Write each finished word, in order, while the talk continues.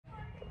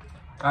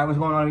All right, what's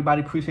going on,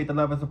 everybody? Appreciate the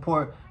love and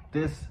support.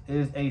 This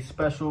is a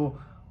special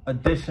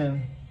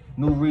edition,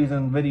 New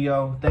Reason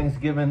video,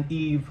 Thanksgiving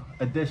Eve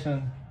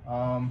edition.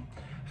 Shout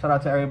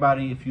out to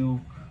everybody if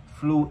you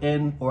flew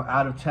in or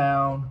out of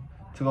town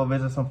to go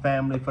visit some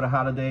family for the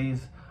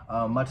holidays.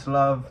 Much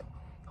love.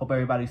 Hope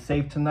everybody's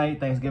safe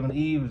tonight. Thanksgiving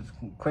Eve,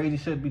 crazy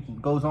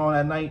shit goes on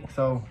at night,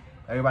 so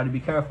everybody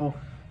be careful.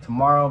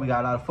 Tomorrow we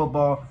got a lot of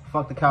football.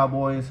 Fuck the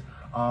Cowboys.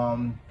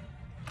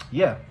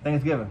 Yeah,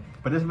 Thanksgiving.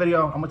 For this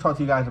video, I'm gonna talk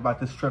to you guys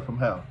about this trip from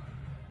hell.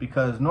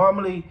 Because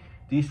normally,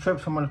 these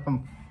trips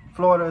from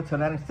Florida to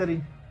Atlantic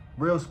City,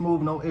 real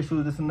smooth, no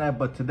issues, this and that.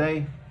 But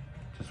today,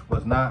 just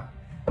was not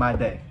my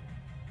day.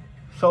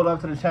 Show love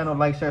to the channel,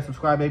 like, share,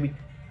 subscribe, baby.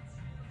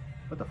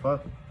 What the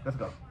fuck? Let's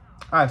go. All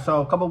right,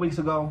 so a couple weeks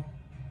ago,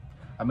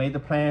 I made the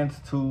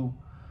plans to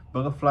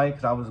book a flight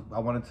because I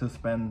wanted to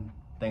spend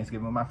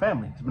Thanksgiving with my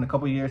family. It's been a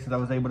couple years since I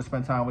was able to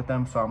spend time with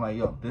them, so I'm like,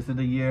 yo, this is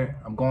the year,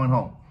 I'm going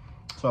home.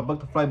 So I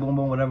booked the flight, boom,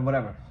 boom,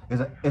 whatever.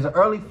 It's an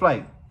early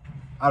flight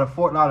out of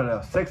Fort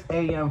Lauderdale, 6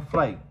 a.m.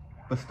 flight.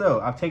 But still,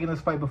 I've taken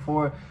this flight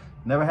before,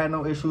 never had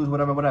no issues,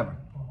 whatever.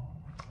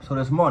 So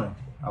this morning,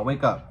 I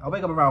wake up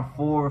around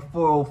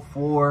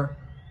 4:04,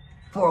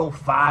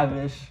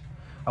 4:05-ish.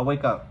 I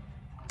wake up.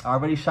 I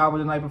already showered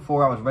the night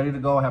before. I was ready to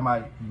go. I had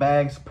my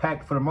bags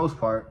packed for the most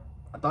part.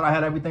 I thought I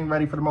had everything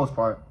ready for the most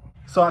part.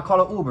 So I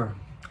call an Uber.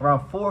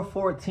 Around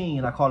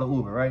 4:14, I call an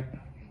Uber, right?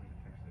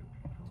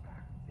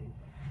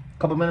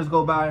 Couple minutes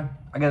go by,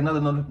 I get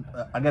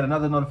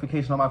another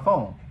notification on my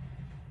phone.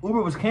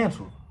 Uber was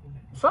canceled.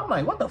 So I'm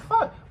like, what the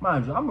fuck?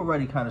 Mind you, I'm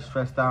already kind of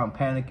stressed out and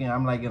panicking.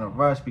 I'm like in a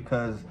rush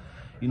because,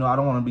 you know, I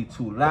don't want to be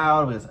too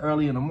loud. It's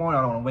early in the morning.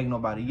 I don't want to wake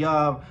nobody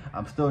up.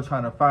 I'm still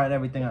trying to find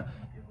everything.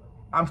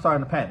 I'm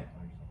starting to panic.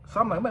 So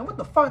I'm like, man, what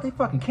the fuck? They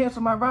fucking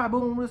canceled my ride,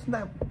 boom, this and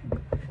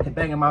that.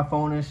 Banging my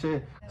phone and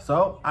shit.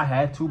 So I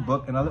had to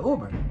book another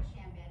Uber.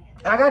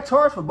 And I got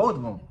charged for both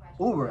of them.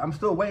 Uber, I'm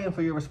still waiting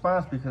for your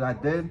response because I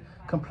did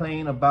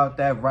complain about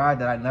that ride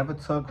that I never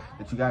took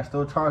that you guys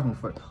still charge me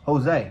for.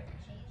 Jose,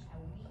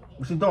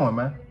 what you doing,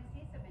 man?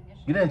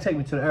 You didn't take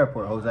me to the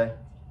airport, Jose.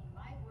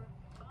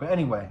 But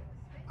anyway,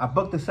 I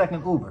booked the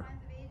second Uber.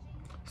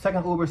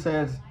 Second Uber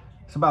says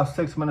it's about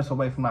 6 minutes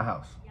away from my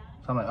house.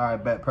 So I'm like, all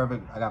right, bet,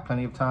 perfect. I got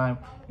plenty of time.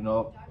 You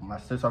know, my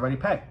shit's already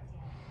packed.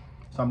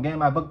 So I'm getting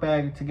my book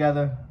bag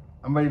together.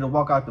 I'm ready to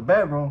walk out the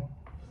bedroom.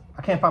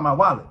 I can't find my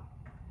wallet.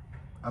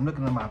 I'm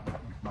looking in my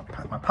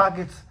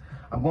pockets.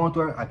 I'm going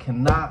through it. I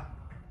cannot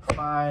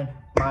find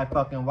my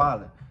fucking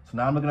wallet. So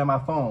now I'm looking at my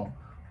phone.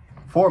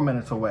 4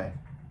 minutes away.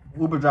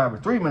 Uber driver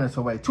 3 minutes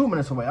away. 2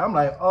 minutes away. I'm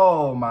like,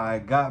 oh my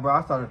God, bro.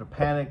 I started to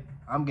panic.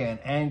 I'm getting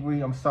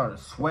angry. I'm starting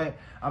to sweat.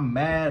 I'm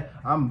mad.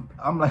 I'm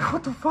like,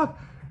 what the fuck?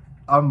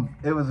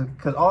 It was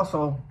because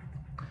also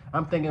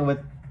I'm thinking with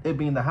it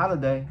being the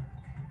holiday,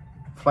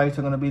 flights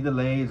are gonna be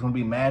delayed. It's gonna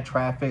be mad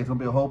traffic. It's gonna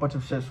be a whole bunch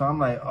of shit. So I'm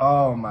like,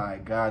 oh my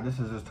God, this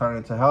is just turning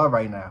into hell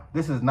right now.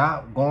 This is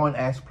not going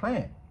as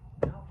planned.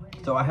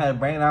 So I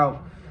had ran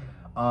out,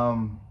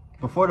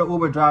 before the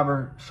Uber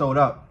driver showed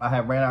up, I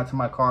had ran out to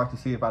my car to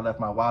see if I left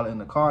my wallet in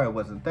the car. It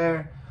wasn't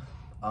there.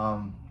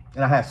 And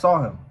I had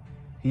saw him.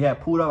 He had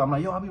pulled up. I'm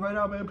like, yo, I'll be right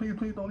out, man. Please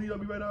don't leave. I'll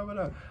be right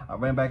out. I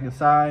ran back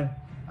inside.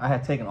 I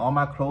had taken all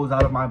my clothes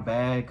out of my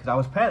bag because I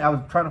was panicked. I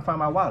was trying to find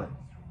my wallet.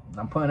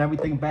 I'm putting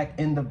everything back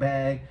in the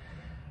bag.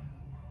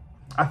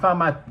 I found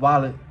my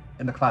wallet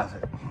in the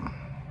closet.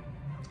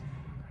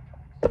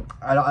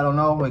 I don't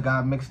know. It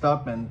got mixed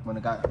up, and when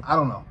it got, I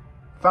don't know.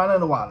 Found it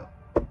in the wallet.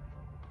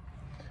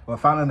 Or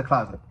found it in the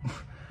closet.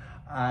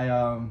 I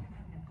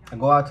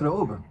go out to the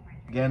Uber,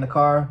 get in the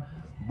car,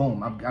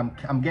 boom.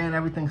 I'm getting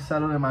everything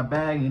settled in my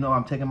bag. You know,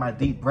 I'm taking my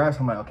deep breaths.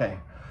 I'm like, okay,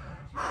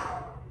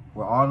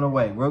 we're on the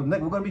way. We're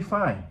gonna be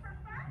fine.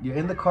 You're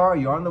in the car.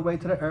 You're on the way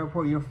to the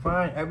airport. You're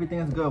fine. Everything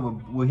is good.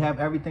 We have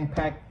everything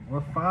packed.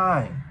 We're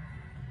fine.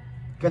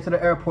 Get to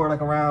the airport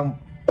like around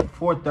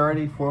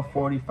 4:30,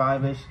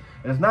 4:45-ish.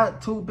 And it's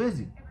not too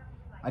busy.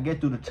 I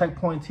get through the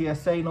checkpoint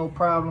TSA, no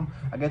problem.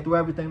 I get through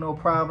everything, no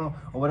problem,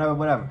 or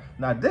whatever.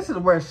 Now, this is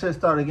where shit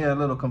started getting a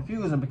little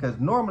confusing because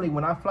normally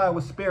when I fly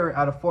with Spirit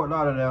out of Fort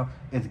Lauderdale,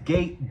 it's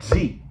gate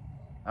G.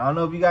 I don't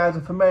know if you guys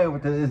are familiar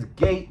with this. It's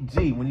gate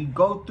G. When you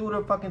go through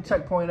the fucking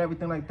checkpoint and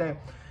everything like that,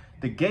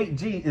 the gate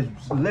G is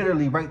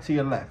literally right to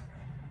your left.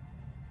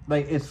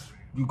 Like,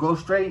 you go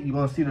straight, you're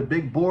going to see the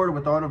big board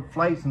with all the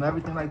flights and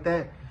everything like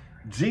that.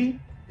 G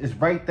is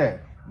right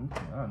there.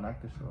 Okay, I'll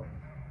knock this off.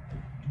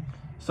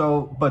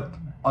 So, but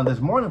on this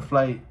morning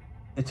flight,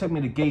 it took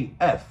me to gate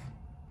F,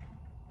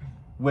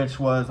 which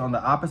was on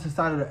the opposite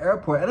side of the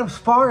airport. And it was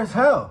far as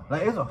hell.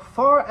 Like, it's a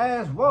far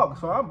ass walk.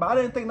 So I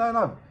didn't think nothing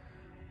of it.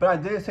 But I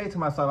did say to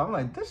myself, I'm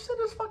like, this shit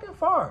is fucking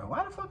far.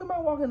 Why the fuck am I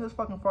walking this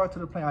fucking far to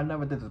the plane? I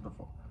never did this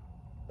before.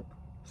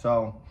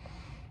 So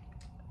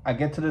I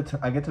get to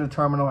the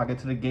terminal, I get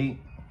to the gate,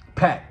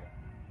 packed,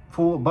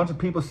 full, bunch of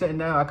people sitting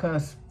down. I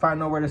couldn't find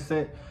nowhere to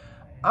sit.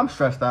 I'm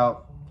stressed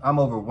out. I'm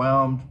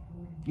overwhelmed.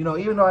 You know,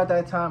 even though at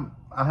that time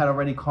I had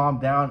already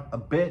calmed down a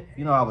bit.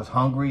 You know, I was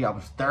hungry, I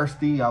was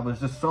thirsty, I was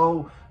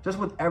just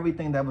with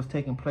everything that was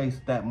taking place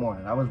that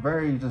morning. I was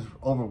very just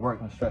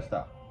overworked and stressed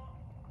out.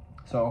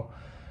 So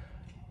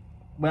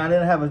when I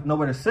didn't have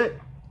nowhere to sit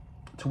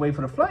to wait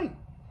for the flight,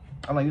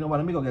 I'm like, you know what,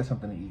 let me go get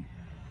something to eat.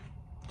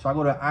 So I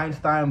go to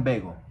Einstein's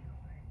Bagel,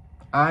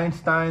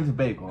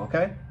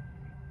 okay?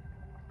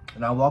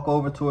 And I walk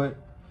over to it,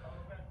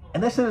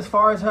 and that shit is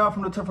far as hell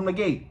from the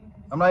gate.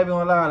 I'm not even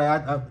gonna lie.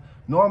 Like I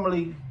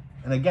normally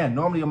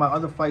on my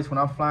other flights when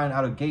I'm flying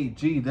out of gate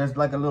G, there's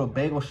like a little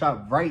bagel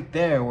shop right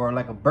there, or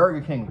like a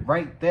Burger King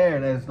right there.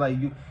 That's like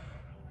you.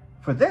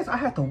 For this, I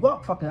had to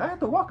walk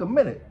a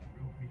minute.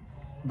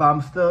 But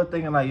I'm still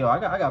thinking like, yo, I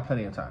got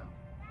plenty of time.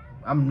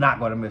 I'm not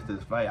gonna miss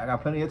this flight. I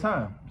got plenty of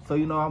time. So,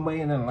 you know, I'm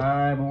waiting in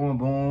line, boom,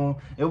 boom.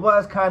 It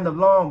was kind of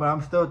long, but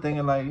I'm still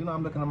thinking like, you know,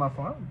 I'm looking at my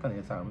phone. I have plenty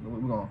of time.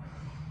 We're going.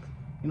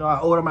 You know, I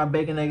ordered my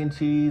bacon, egg, and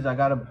cheese. I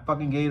got a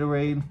fucking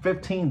Gatorade.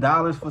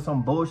 $15 for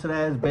some bullshit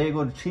ass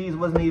bagel. The cheese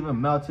wasn't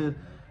even melted.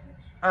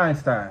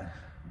 Einstein.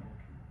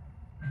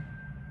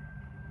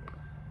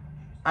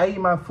 I eat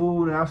my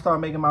food and I start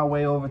making my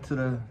way over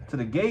to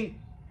the gate.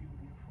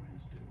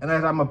 And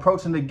as I'm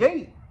approaching the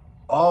gate,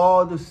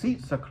 all the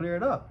seats are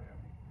cleared up.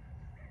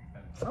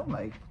 So I'm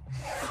like,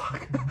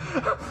 fuck.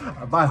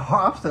 My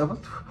heart, I said,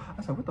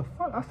 what the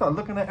fuck? I start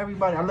looking at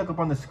everybody. I look up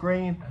on the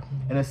screen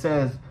and it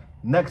says,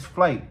 next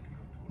flight,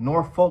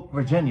 Norfolk,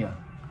 Virginia.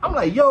 I'm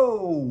like, yo,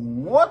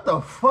 what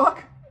the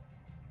fuck?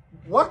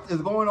 What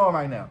is going on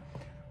right now?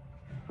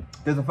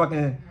 There's a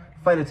fucking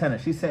flight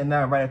attendant. She's sitting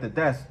down right at the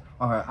desk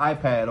on her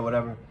iPad or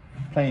whatever,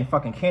 playing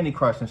fucking Candy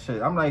Crush and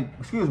shit. I'm like,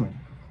 excuse me,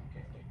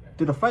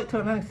 did the flight to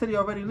Atlantic City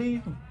already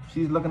leave?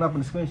 She's looking up on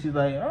the screen. She's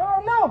like,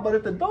 oh no, but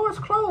if the door's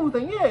closed,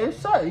 then yeah,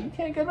 it's shut. You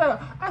can't get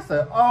out. I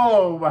said,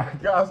 oh my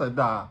God. I said,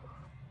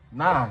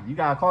 nah, you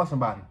gotta call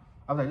somebody.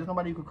 I was like, there's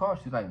nobody you could call.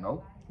 She's like,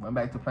 nope. Went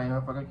back to playing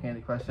her fucking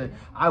Candy Crush shit.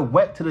 I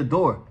went to the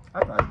door.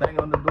 I started banging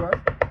on the door.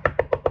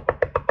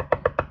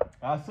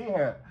 I see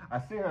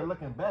her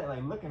looking back,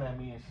 like looking at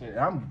me and shit.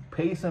 I'm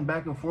pacing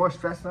back and forth,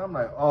 stressing. I'm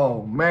like,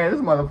 oh man, this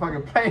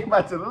motherfucking plane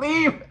about to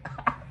leave.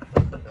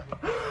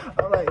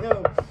 I'm like,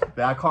 yo.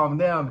 Then I calmed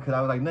down because I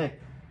was like, Nick,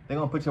 they're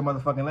gonna put your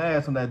motherfucking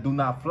ass on that do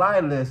not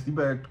fly list. You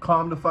better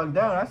calm the fuck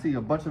down. I see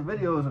a bunch of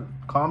videos.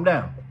 Calm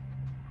down.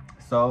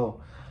 So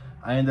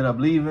I ended up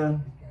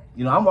leaving.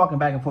 You know, I'm walking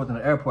back and forth in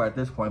the airport at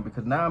this point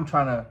because now I'm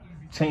trying to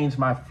change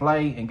my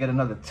flight and get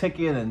another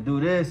ticket and do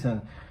this,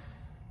 and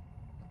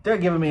they're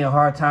giving me a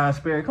hard time.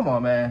 Spirit, come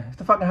on, man. It's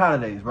the fucking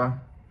holidays, bro.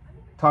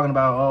 Talking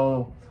about,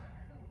 oh,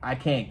 I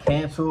can't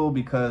cancel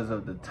because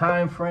of the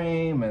time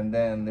frame, and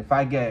then if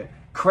I get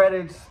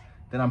credits,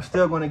 then I'm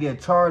still going to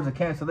get charged a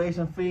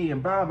cancellation fee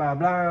and blah, blah,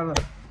 blah.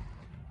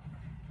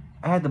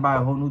 I had to buy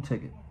a whole new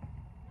ticket.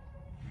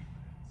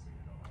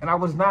 And I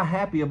was not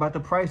happy about the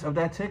price of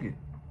that ticket.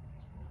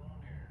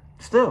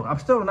 I'm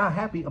still not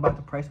happy about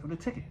the price of the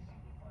ticket.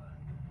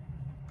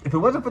 If it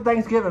wasn't for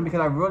Thanksgiving, because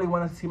I really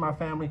wanted to see my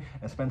family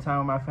and spend time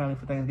with my family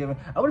for Thanksgiving,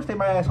 I would have stayed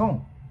my ass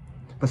home.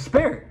 But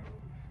Spirit,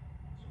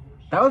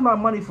 that was my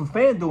money for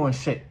FanDuel and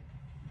shit.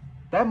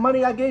 That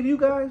money I gave you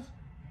guys,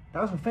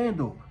 that was for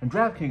FanDuel and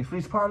DraftKings for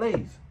these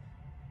parlays.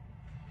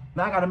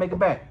 Now I got to make it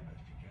back.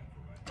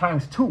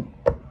 ×2.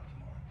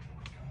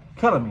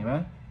 Killing me,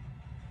 man.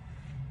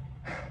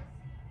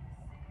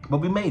 But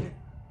we made it.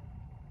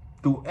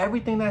 Through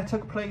everything that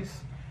took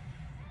place,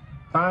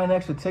 buying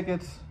extra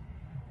tickets.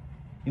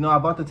 You know, I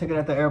bought the ticket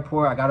at the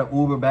airport. I got an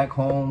Uber back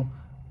home.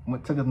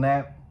 Took a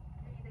nap.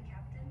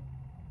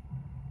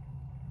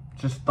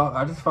 I just felt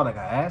like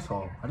an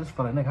asshole. I just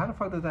felt like, nigga, how the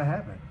fuck did that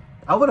happen?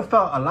 I would have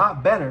felt a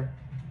lot better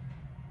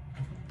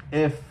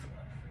if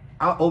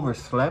I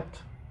overslept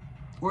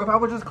or if I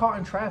was just caught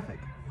in traffic.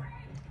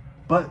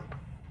 But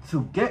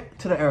to get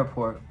to the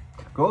airport,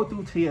 go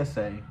through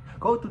TSA,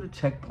 go through the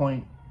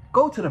checkpoint,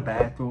 go to the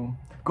bathroom,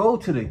 go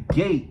to the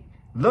gate,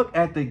 look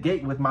at the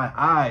gate with my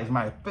eyes,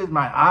 my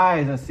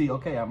eyes, and see,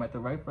 okay, I'm at the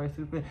right place.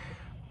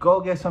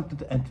 Go get something,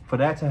 and for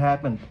that to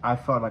happen, I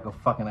felt like a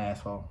fucking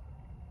asshole.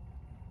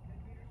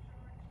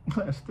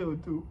 I still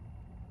do.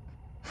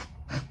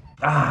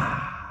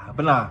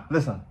 But nah,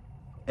 listen,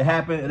 it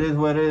happened. It is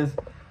what it is.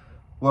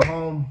 We're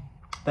home.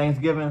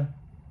 Thanksgiving.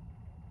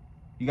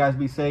 You guys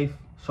be safe.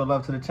 Show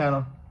love to the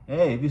channel.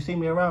 Hey, if you see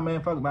me around,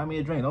 man, fuck, buy me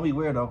a drink. Don't be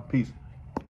weird though. Peace.